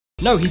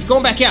No, he's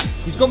gone back out.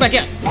 He's gone back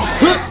out.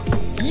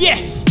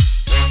 Yes!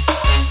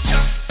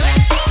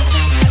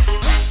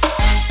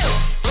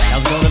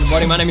 How's it going,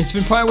 everybody? My name is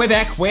Fynnpire. We're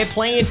back. We're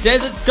playing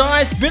Desert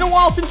Skies. It's been a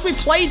while since we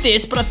played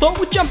this, but I thought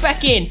we'd jump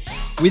back in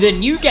with a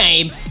new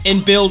game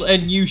and build a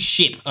new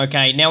ship,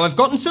 okay? Now, I've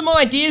gotten some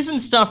ideas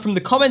and stuff from the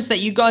comments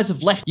that you guys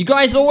have left. You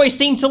guys always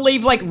seem to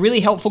leave, like,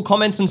 really helpful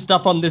comments and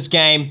stuff on this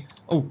game.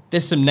 Oh,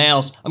 there's some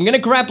nails. I'm gonna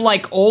grab,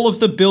 like, all of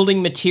the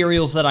building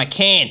materials that I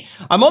can.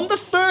 I'm on the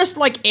first,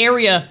 like,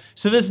 area,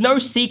 so there's no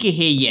seeker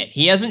here yet.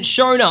 He hasn't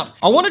shown up.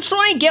 I want to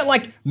try and get,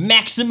 like,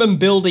 maximum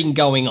building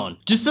going on,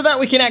 just so that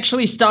we can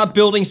actually start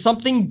building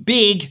something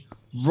big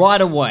right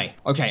away.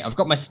 Okay, I've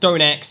got my stone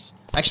axe.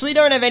 I actually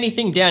don't have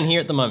anything down here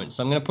at the moment,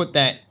 so I'm gonna put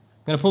that,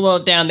 I'm gonna pull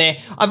it down there.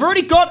 I've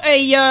already got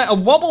a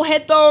wobble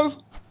head, though,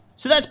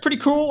 so that's pretty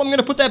cool. I'm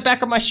gonna put that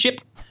back on my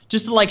ship.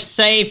 Just to, like,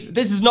 save.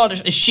 This is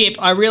not a ship.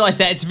 I realize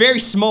that. It's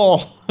very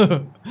small.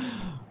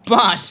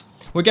 But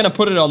we're gonna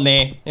put it on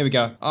there. There we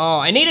go. Oh,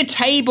 I need a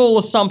table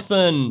or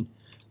something.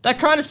 That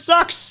kind of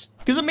sucks,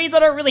 because it means I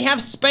don't really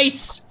have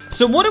space.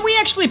 So what did we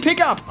actually pick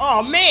up?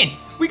 Oh, man.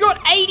 We got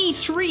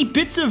 83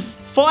 bits of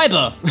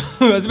fiber.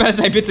 I was about to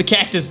say bits of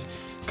cactus.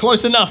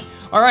 Close enough.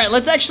 All right,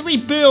 let's actually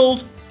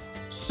build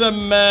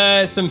some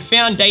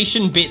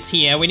foundation bits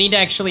here. We need to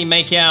actually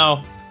make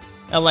our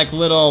like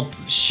little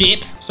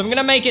ship. So I'm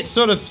gonna make it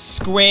sort of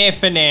square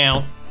for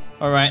now.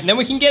 All right, and then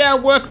we can get our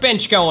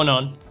workbench going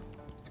on.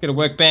 Let's get a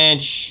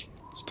workbench.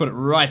 Let's put it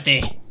right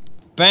there.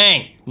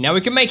 Bang. Now we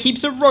can make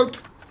heaps of rope.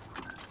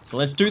 So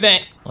let's do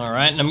that. All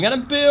right, and I'm gonna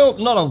build,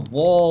 not a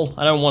wall.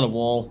 I don't want a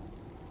wall.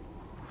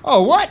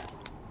 Oh, what?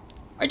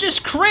 I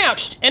just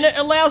crouched and it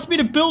allows me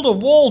to build a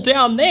wall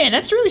down there.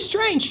 That's really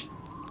strange.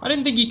 I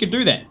didn't think you could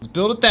do that. Let's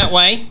build it that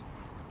way.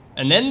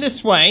 And then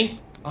this way.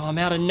 Oh, I'm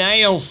out of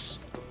nails.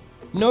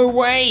 No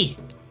way!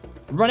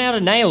 Run out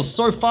of nails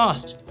so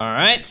fast. All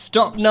right,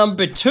 stop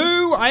number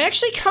 2. I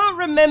actually can't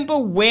remember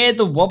where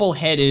the wobble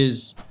head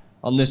is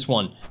on this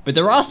one, but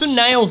there are some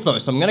nails though,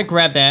 so I'm gonna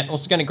grab that.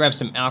 Also gonna grab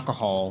some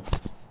alcohol.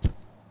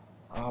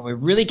 Oh, we're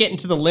really getting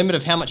to the limit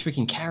of how much we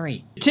can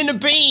carry. A tin of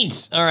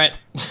beans! All right,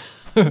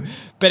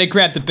 better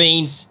grab the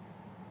beans.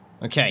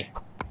 Okay,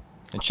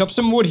 and chop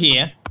some wood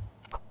here.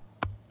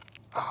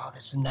 Oh,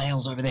 there's some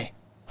nails over there.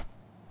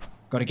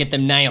 Gotta get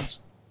them nails.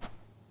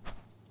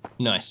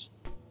 Nice.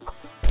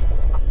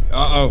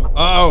 Uh-oh,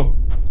 uh-oh.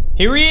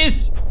 Here he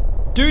is.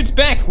 Dude's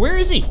back. Where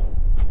is he?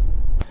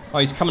 Oh,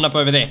 he's coming up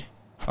over there.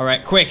 All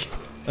right, quick.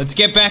 Let's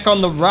get back on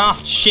the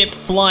raft ship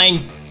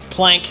flying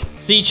plank.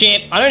 See,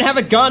 champ, I don't have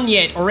a gun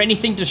yet or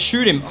anything to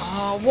shoot him.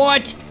 Oh,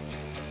 what?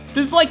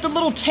 There's like the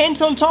little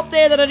tent on top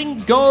there that I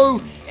didn't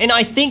go, and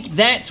I think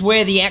that's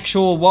where the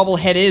actual wobble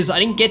head is. I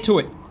didn't get to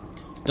it.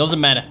 Doesn't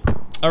matter.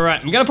 All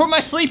right, I'm gonna put my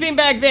sleeping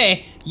bag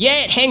there.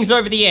 Yeah, it hangs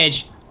over the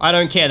edge. I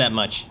don't care that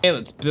much. Okay,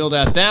 let's build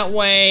out that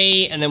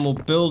way, and then we'll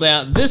build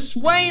out this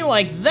way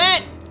like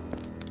that.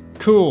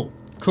 Cool,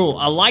 cool.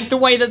 I like the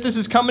way that this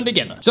is coming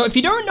together. So if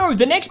you don't know,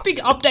 the next big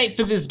update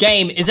for this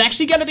game is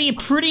actually gonna be a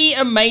pretty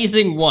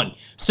amazing one.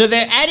 So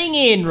they're adding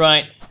in,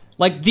 right,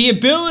 like the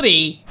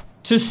ability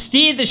to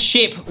steer the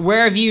ship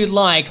wherever you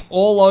like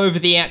all over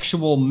the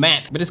actual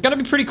map. But it's gonna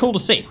be pretty cool to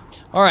see.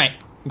 All right,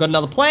 we've got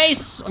another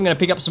place. I'm gonna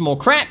pick up some more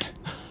crap.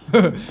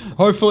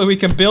 Hopefully we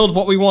can build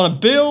what we wanna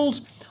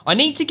build. I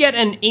need to get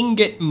an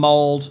ingot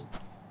mold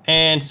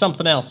and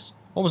something else.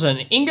 What was it? An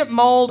ingot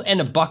mold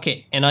and a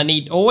bucket. And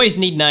I always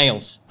need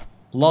nails.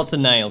 Lots of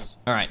nails.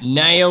 All right,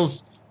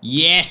 nails.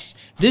 Yes.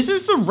 This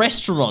is the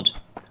restaurant.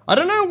 I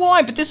don't know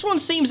why, but this one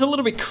seems a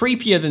little bit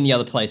creepier than the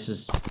other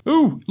places.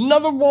 Ooh,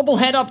 another wobble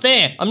head up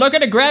there. I'm not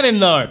gonna grab him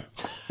though.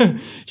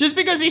 Just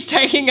because he's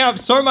taking up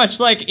so much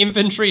like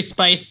inventory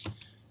space.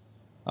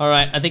 All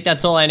right, I think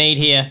that's all I need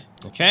here.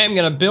 Okay, I'm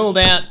gonna build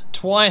out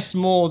twice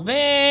more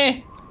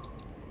there.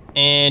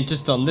 And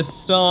just on this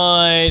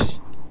side.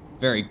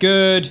 Very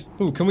good.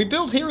 Ooh, can we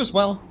build here as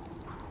well?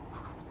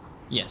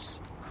 Yes.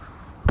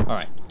 All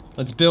right,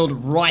 let's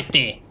build right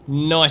there.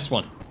 Nice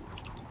one.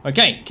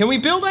 Okay, can we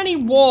build any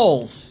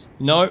walls?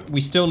 No,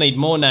 we still need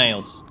more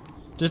nails.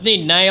 Just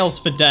need nails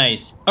for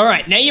days. All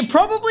right, now you're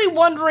probably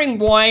wondering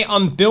why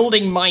I'm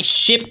building my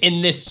ship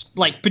in this,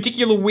 like,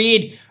 particular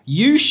weird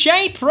U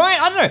shape,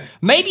 right? I don't know.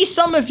 Maybe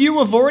some of you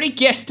have already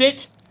guessed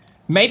it.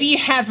 Maybe you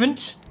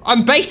haven't.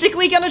 I'm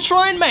basically gonna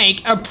try and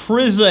make a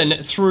prison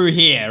through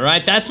here,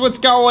 right? That's what's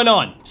going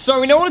on.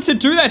 So in order to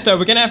do that though,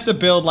 we're gonna have to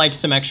build like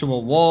some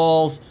actual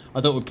walls.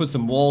 I thought we'd put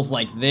some walls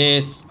like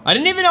this. I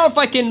didn't even know if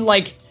I can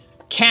like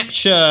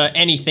capture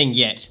anything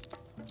yet.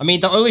 I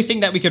mean, the only thing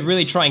that we could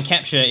really try and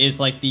capture is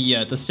like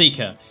the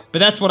seeker, but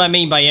that's what I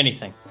mean by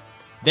anything.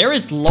 There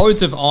is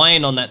loads of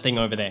iron on that thing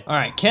over there. All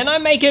right, can I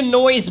make a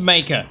noise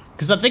maker?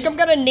 Because I think I'm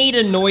gonna need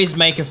a noise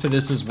maker for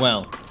this as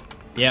well.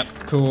 Yep,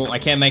 cool. I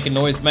can't make a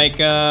noise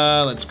maker.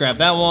 Let's grab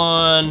that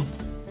one.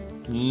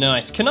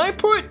 Nice. Can I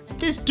put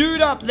this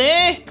dude up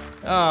there?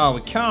 Oh,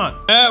 we can't.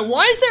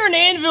 Why is there an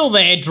anvil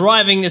there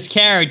driving this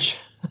carriage?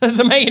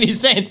 Doesn't make any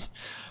sense.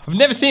 I've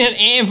never seen an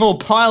anvil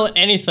pilot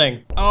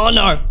anything. Oh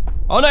no.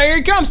 Oh no, here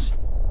he comes.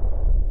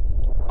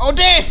 Oh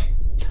damn.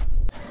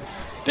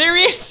 There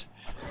he is.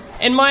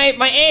 And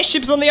my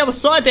airship's on the other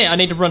side there. I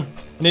need to run.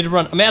 I need to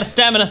run. I'm out of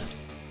stamina.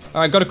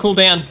 All right, gotta cool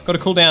down. Gotta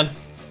cool down.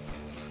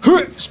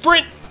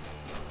 Sprint.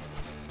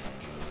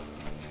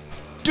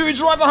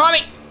 Dude's right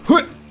behind me.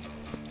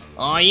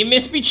 Oh, you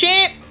missed me,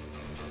 champ.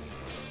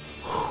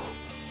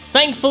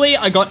 Thankfully,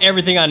 I got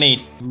everything I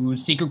need. Ooh,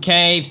 secret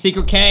cave,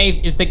 secret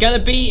cave. Is there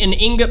gonna be an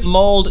ingot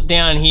mold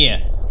down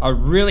here? I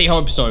really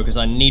hope so, because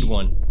I need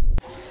one.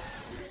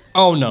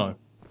 Oh no.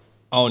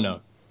 Oh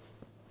no.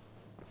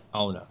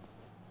 Oh no.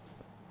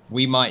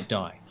 We might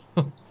die.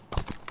 Are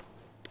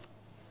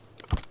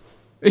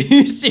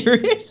you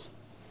serious?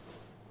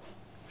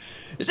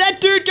 Is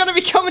that dude gonna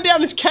be coming down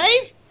this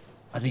cave?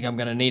 I think I'm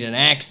gonna need an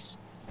axe.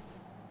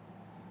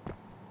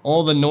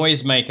 Or the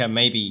noisemaker,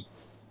 maybe.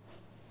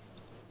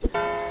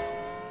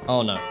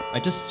 Oh no,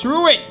 I just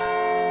threw it!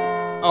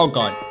 Oh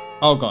god,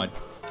 oh god.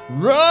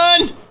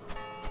 Run!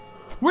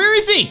 Where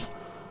is he?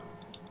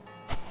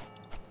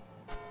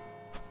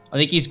 I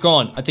think he's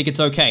gone. I think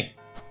it's okay.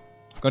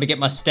 Gotta get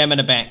my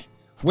stamina back.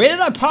 Where did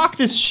I park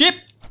this ship?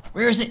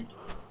 Where is it?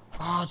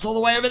 Oh, it's all the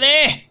way over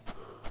there.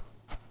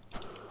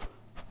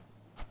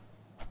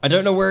 I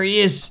don't know where he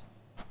is.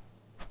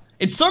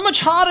 It's so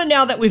much harder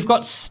now that we've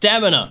got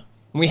stamina.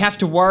 And we have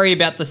to worry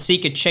about the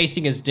Seeker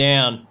chasing us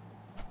down.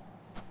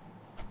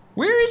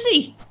 Where is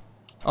he?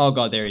 Oh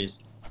god, there he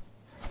is.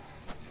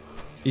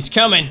 He's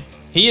coming.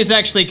 He is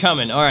actually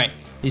coming. Alright.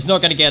 He's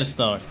not gonna get us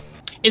though.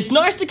 It's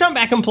nice to come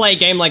back and play a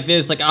game like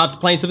this, like after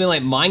playing something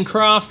like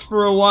Minecraft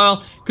for a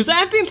while, because I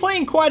have been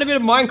playing quite a bit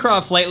of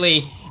Minecraft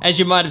lately, as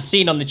you might have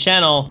seen on the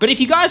channel. But if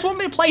you guys want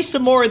me to play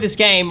some more of this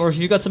game, or if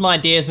you've got some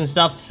ideas and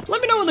stuff,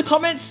 let me know in the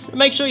comments.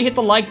 Make sure you hit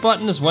the like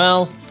button as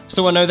well,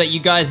 so I know that you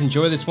guys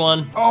enjoy this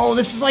one. Oh,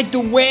 this is like the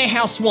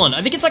warehouse one.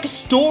 I think it's like a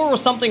store or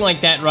something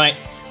like that, right?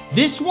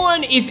 This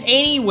one, if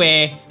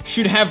anywhere,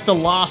 should have the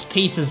last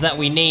pieces that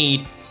we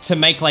need to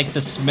make like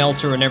the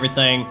smelter and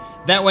everything.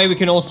 That way we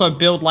can also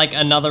build like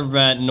another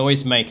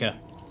noisemaker.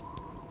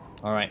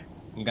 Alright,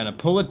 I'm gonna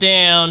pull it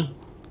down.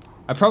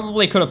 I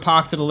probably could have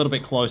parked it a little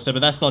bit closer, but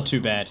that's not too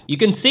bad. You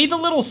can see the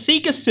little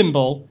Seeker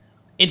symbol.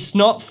 It's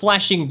not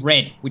flashing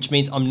red, which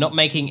means I'm not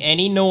making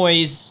any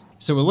noise.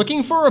 So we're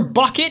looking for a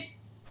bucket,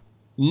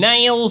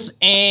 nails,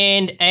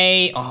 and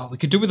a... Oh, we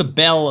could do with a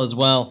bell as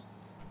well.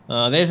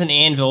 There's an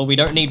anvil. We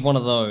don't need one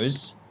of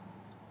those.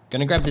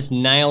 Gonna grab this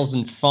nails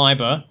and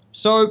fiber.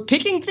 So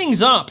picking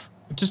things up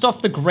just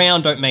off the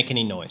ground don't make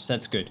any noise.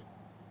 That's good.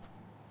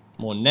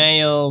 More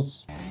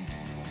nails.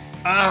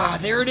 Ah,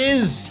 there it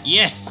is.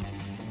 Yes.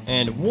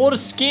 And water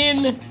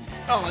skin.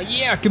 Oh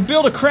yeah, I can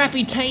build a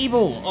crappy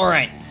table. All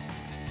right.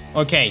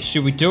 Okay,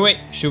 should we do it?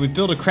 Should we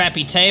build a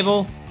crappy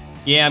table?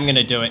 Yeah, I'm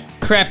gonna do it.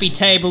 Crappy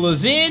table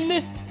is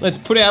in. Let's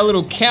put our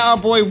little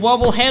cowboy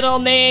wobble head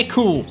on there.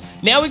 Cool.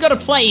 Now we got a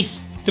place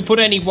to put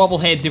any wobble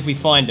heads if we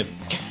find them.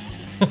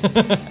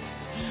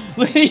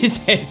 Look at his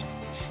head.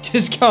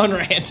 Just going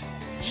around.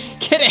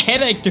 Get a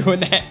headache doing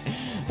that.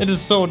 And a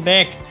sore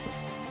neck.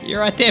 You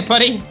right there,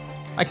 buddy?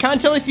 I can't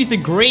tell if he's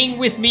agreeing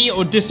with me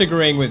or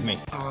disagreeing with me.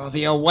 Oh,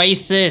 the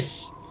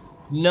oasis.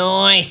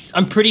 Nice.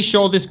 I'm pretty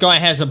sure this guy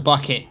has a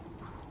bucket.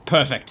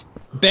 Perfect.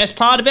 Best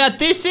part about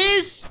this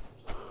is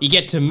you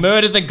get to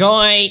murder the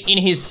guy in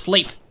his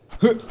sleep.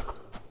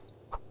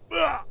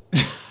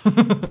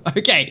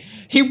 Okay,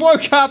 he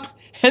woke up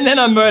and then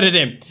I murdered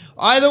him.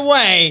 Either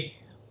way,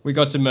 we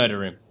got to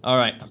murder him. All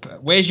right,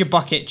 where's your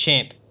bucket,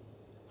 champ?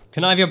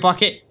 Can I have your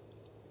bucket?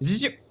 Is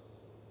this your...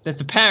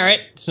 That's a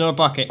parrot. It's not a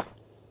bucket.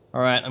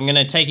 All right, I'm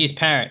gonna take his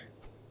parrot.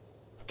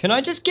 Can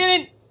I just get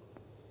in?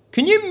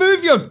 Can you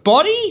move your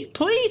body,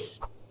 please?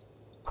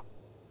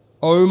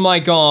 Oh my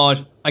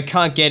god, I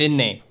can't get in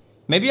there.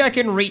 Maybe I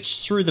can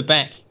reach through the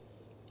back.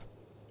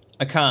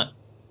 I can't.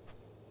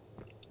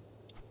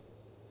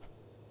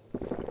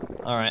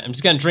 Alright, I'm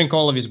just gonna drink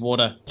all of his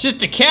water.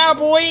 Just a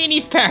cowboy and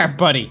his parrot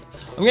buddy.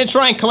 I'm gonna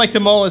try and collect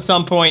them all at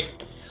some point.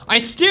 I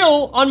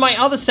still, on my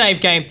other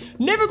save game,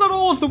 never got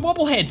all of the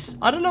wobbleheads.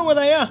 I don't know where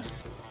they are.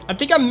 I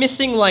think I'm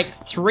missing like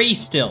 3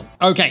 still.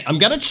 Okay, I'm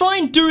gonna try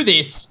and do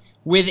this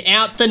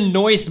without the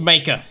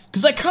noisemaker,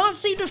 because I can't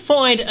seem to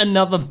find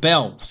another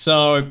bell.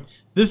 So,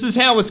 this is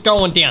how it's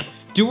going down.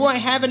 Do I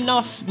have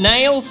enough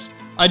nails?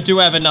 I do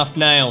have enough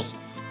nails.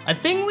 I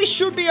think we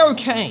should be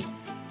okay.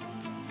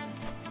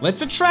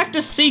 Let's attract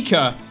a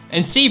Seeker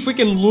and see if we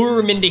can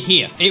lure him into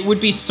here. It would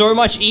be so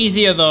much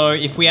easier though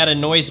if we had a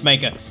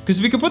noisemaker,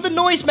 because we could put the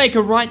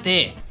noisemaker right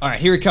there. All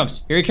right, here he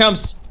comes. Here he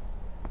comes.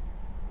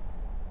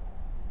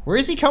 Where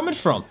is he coming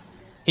from?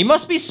 He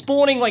must be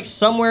spawning like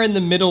somewhere in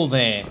the middle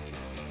there.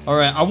 All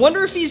right, I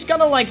wonder if he's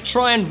gonna like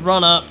try and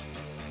run up.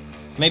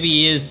 Maybe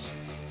he is.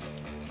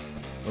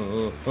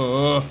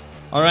 All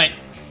right.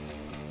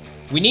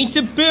 We need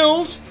to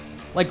build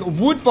like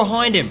wood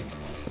behind him.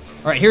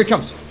 All right, here he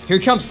comes. Here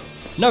he comes.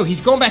 No,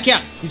 he's gone back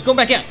out. He's gone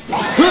back out.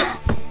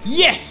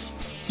 Yes!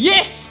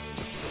 Yes!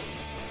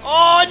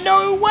 Oh,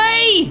 no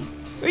way!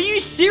 Are you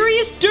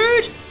serious,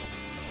 dude?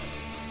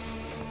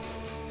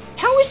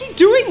 How is he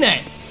doing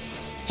that?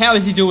 How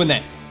is he doing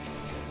that?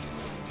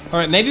 All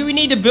right, maybe we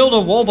need to build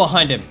a wall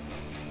behind him.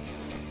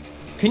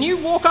 Can you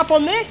walk up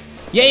on there?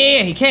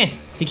 Yeah, he can.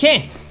 He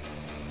can.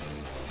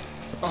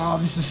 Oh,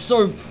 this is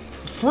so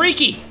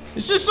freaky.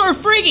 It's just so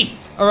freaky.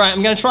 All right,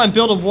 I'm gonna try and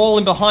build a wall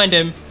in behind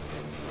him.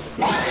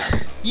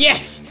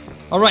 Yes.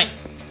 All right.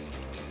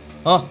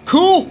 Oh,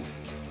 cool.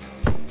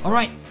 All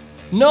right.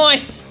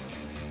 Nice.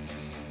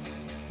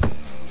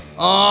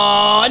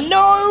 Oh,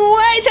 no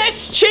way.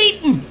 That's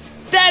cheating.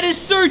 That is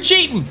so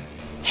cheating.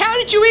 How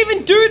did you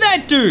even do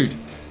that, dude?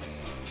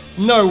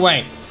 No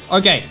way.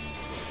 Okay.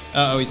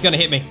 Uh-oh, he's gonna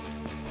hit me.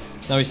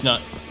 No, he's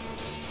not.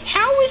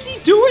 How is he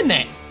doing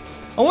that?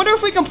 I wonder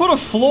if we can put a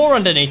floor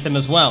underneath him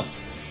as well.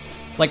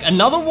 Like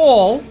another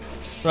wall,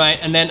 right,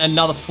 and then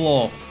another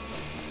floor.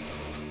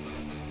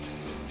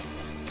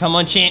 Come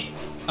on, champ.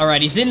 All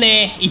right, he's in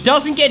there. He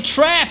doesn't get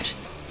trapped.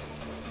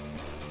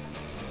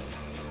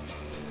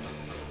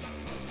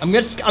 I'm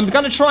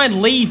gonna try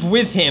and leave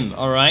with him,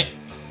 all right?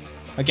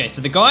 Okay,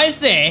 so the guy's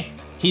there.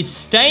 He's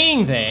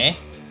staying there.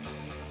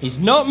 He's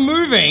not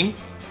moving.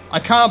 I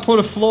can't put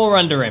a floor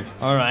under him,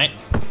 all right?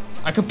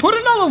 I could put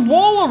another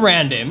wall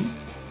around him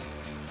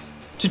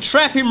to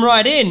trap him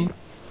right in,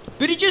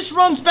 but he just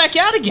runs back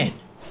out again.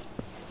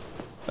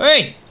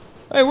 Hey,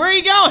 where are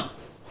you going?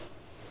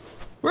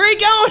 Where are you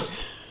going?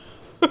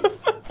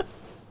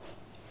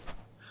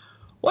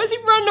 Why is he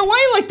running away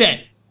like that?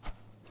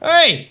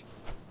 Hey,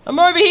 I'm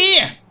over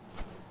here.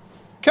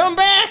 Come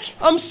back.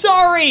 I'm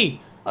sorry.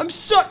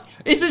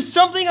 Is it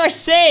something I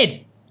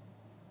said?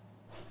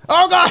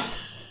 Oh God.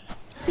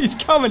 He's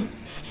coming.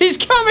 He's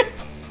coming.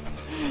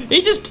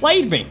 He just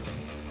played me.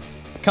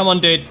 Come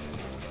on, dude.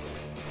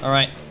 All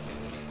right.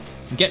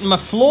 I'm getting my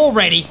floor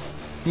ready.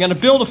 I'm gonna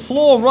build a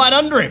floor right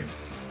under him.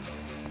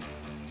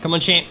 Come on,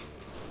 champ.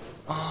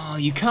 Oh,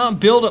 you can't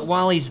build it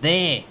while he's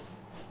there.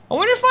 I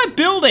wonder if I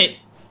build it.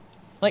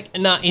 Like,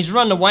 nah, he's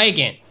running away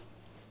again.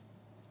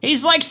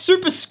 He's like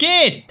super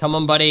scared. Come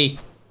on, buddy.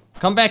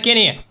 Come back in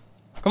here.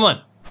 Come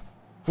on.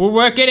 We'll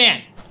work it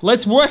out.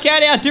 Let's work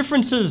out our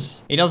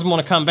differences. He doesn't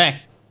want to come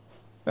back.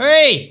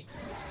 Hey.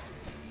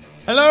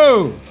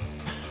 Hello.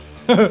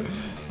 All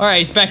right,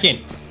 he's back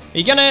in.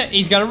 He's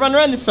gonna run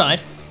around this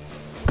side.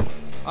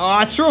 Oh,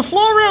 I threw a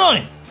floor around on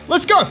him.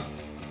 Let's go.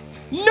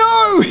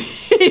 No,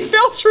 he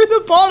fell through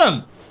the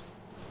bottom.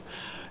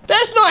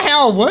 That's not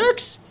how it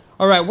works.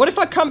 All right, what if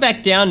I come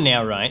back down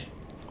now, right?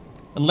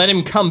 And let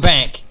him come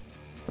back.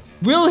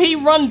 Will he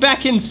run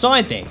back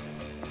inside there?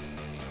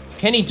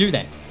 Can he do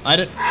that? I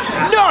don't...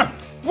 No!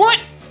 What?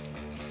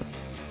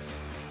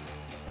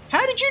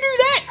 How did you do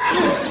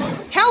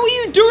that? How are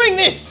you doing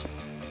this?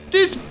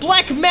 This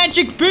black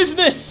magic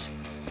business.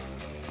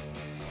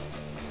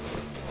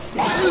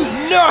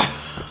 No!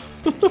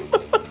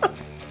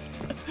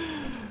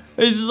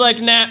 It's just like,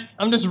 nah,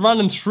 I'm just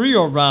running through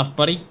your raft,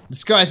 buddy.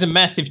 This guy's a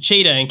massive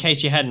cheater, in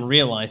case you hadn't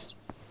realized.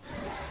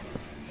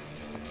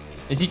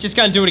 Is he just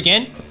gonna do it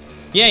again?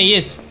 Yeah, he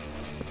is.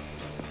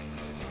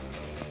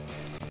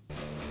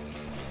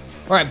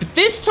 Alright, but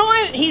this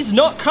time, he's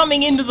not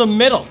coming into the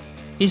middle.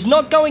 He's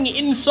not going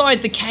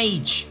inside the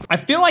cage. I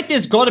feel like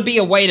there's gotta be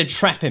a way to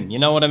trap him, you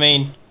know what I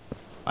mean?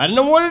 I don't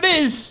know what it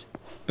is,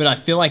 but I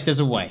feel like there's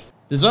a way.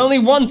 There's only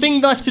one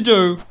thing left to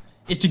do,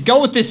 is to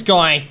go with this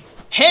guy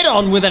head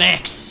on with an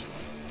axe.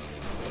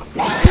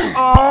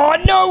 Oh,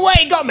 no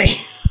way, got me.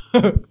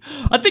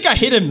 I think I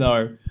hit him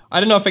though. I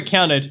don't know if it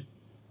counted.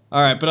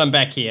 All right, but I'm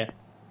back here.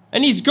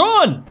 And he's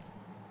gone.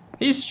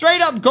 He's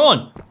straight up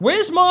gone.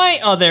 Where's my,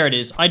 oh, there it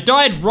is. I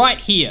died right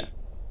here.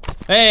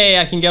 Hey,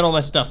 I can get all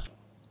my stuff.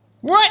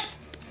 What?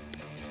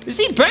 Is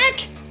he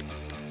back?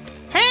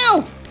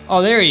 How?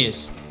 Oh, there he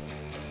is.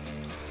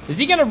 Is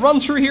he gonna run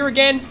through here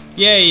again?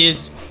 Yeah, he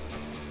is.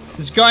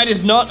 This guy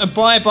does not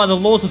abide by the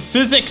laws of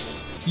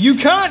physics. You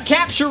can't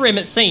capture him,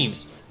 it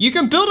seems. You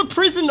can build a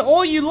prison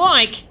all you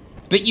like,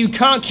 but you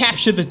can't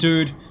capture the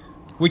dude,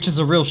 which is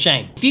a real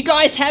shame. If you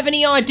guys have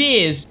any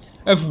ideas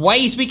of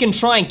ways we can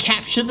try and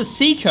capture the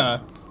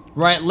Seeker,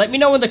 right, let me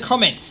know in the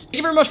comments. Thank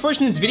you very much for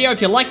watching this video.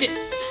 If you liked it,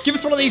 give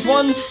us one of these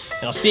ones,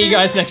 and I'll see you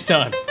guys next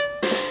time.